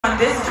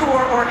this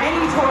tour or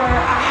any tour I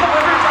have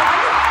ever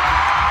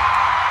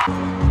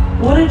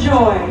done. What a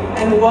joy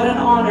and what an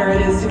honor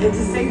it is to get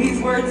to sing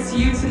these words to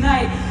you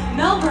tonight.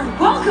 Melbourne,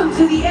 welcome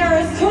to the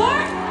Eras Tour.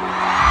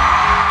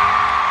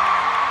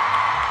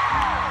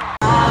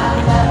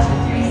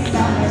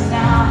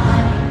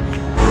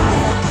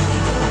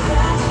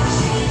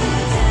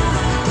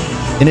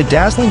 In a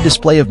dazzling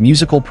display of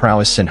musical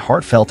prowess and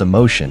heartfelt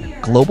emotion,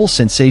 global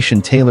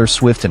sensation Taylor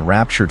Swift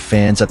enraptured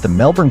fans at the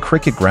Melbourne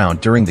Cricket Ground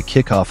during the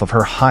kickoff of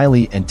her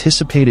highly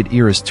anticipated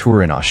Eras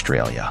Tour in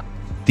Australia.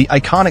 The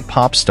iconic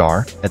pop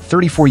star, at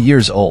 34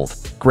 years old,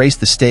 graced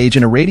the stage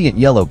in a radiant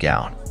yellow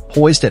gown,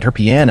 poised at her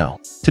piano,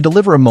 to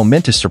deliver a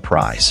momentous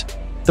surprise.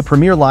 The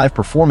premiere live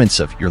performance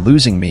of You're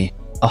Losing Me,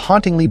 a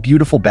hauntingly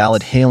beautiful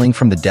ballad hailing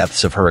from the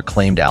depths of her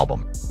acclaimed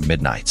album,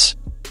 Midnights.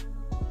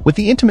 With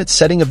the intimate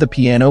setting of the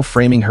piano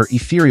framing her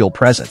ethereal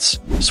presence,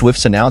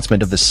 Swift's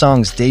announcement of the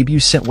song's debut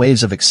sent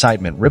waves of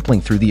excitement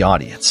rippling through the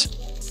audience.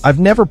 "I've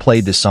never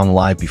played this song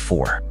live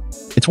before.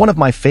 It's one of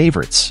my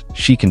favorites,"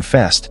 she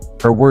confessed,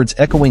 her words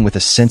echoing with a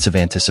sense of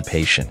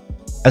anticipation.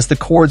 As the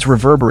chords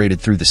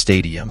reverberated through the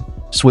stadium,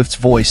 Swift's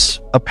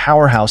voice, a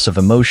powerhouse of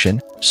emotion,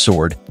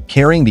 soared,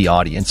 carrying the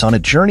audience on a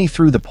journey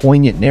through the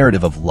poignant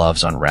narrative of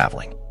love's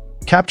unraveling.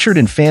 Captured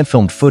in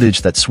fan-filmed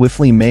footage that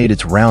swiftly made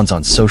its rounds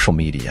on social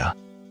media,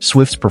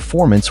 Swift's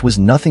performance was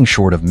nothing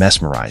short of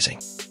mesmerizing.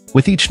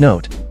 With each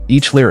note,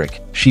 each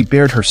lyric, she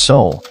bared her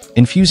soul,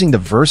 infusing the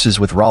verses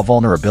with raw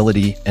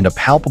vulnerability and a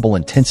palpable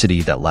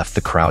intensity that left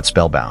the crowd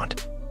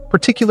spellbound.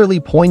 Particularly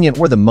poignant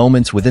were the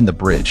moments within the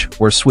bridge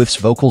where Swift's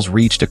vocals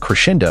reached a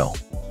crescendo,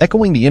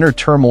 echoing the inner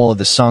turmoil of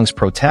the song's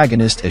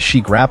protagonist as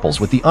she grapples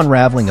with the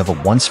unraveling of a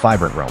once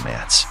vibrant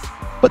romance.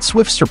 But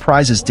Swift's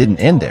surprises didn't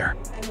end there.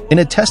 In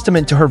a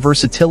testament to her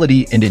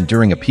versatility and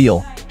enduring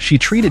appeal, she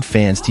treated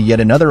fans to yet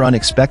another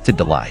unexpected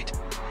delight,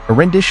 a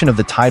rendition of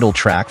the title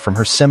track from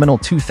her seminal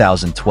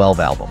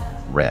 2012 album,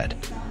 Red.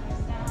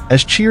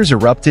 As cheers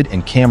erupted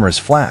and cameras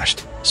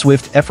flashed,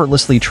 Swift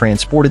effortlessly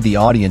transported the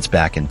audience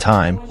back in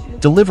time,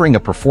 delivering a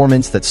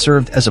performance that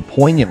served as a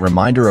poignant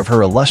reminder of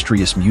her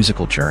illustrious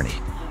musical journey.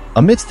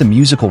 Amidst the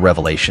musical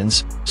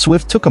revelations,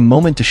 Swift took a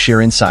moment to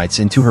share insights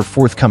into her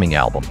forthcoming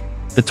album,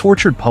 The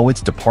Tortured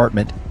Poets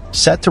Department,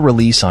 set to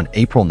release on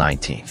April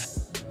 19th.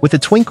 With a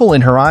twinkle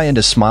in her eye and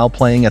a smile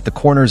playing at the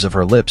corners of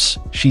her lips,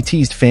 she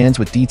teased fans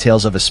with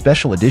details of a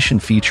special edition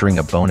featuring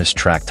a bonus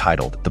track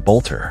titled The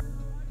Bolter.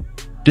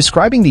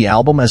 Describing the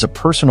album as a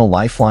personal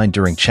lifeline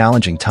during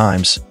challenging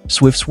times,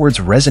 Swift's words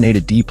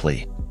resonated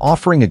deeply,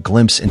 offering a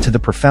glimpse into the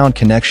profound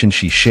connection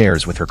she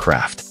shares with her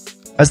craft.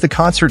 As the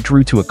concert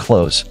drew to a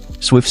close,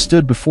 Swift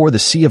stood before the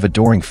sea of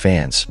adoring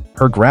fans,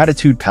 her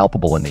gratitude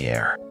palpable in the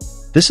air.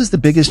 "This is the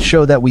biggest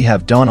show that we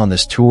have done on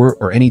this tour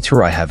or any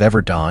tour I have ever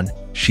done,"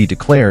 she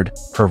declared,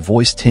 her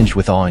voice tinged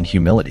with awe and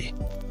humility.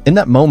 In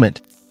that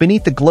moment,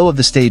 beneath the glow of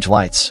the stage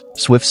lights,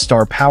 Swift's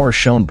star power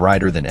shone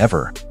brighter than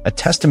ever, a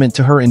testament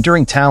to her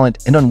enduring talent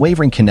and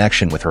unwavering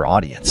connection with her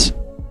audience.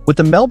 With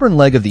the Melbourne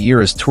leg of the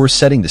Eras Tour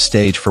setting the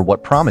stage for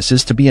what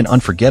promises to be an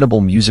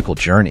unforgettable musical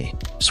journey,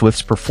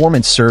 Swift's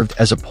performance served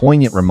as a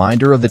poignant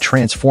reminder of the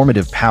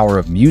transformative power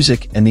of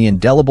music and the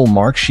indelible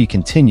mark she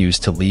continues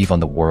to leave on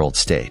the world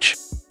stage.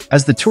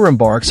 As the tour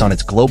embarks on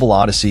its global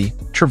odyssey,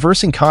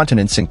 traversing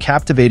continents and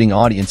captivating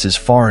audiences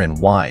far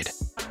and wide,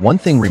 one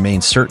thing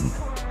remains certain: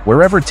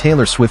 wherever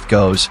Taylor Swift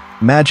goes,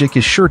 magic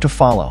is sure to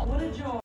follow.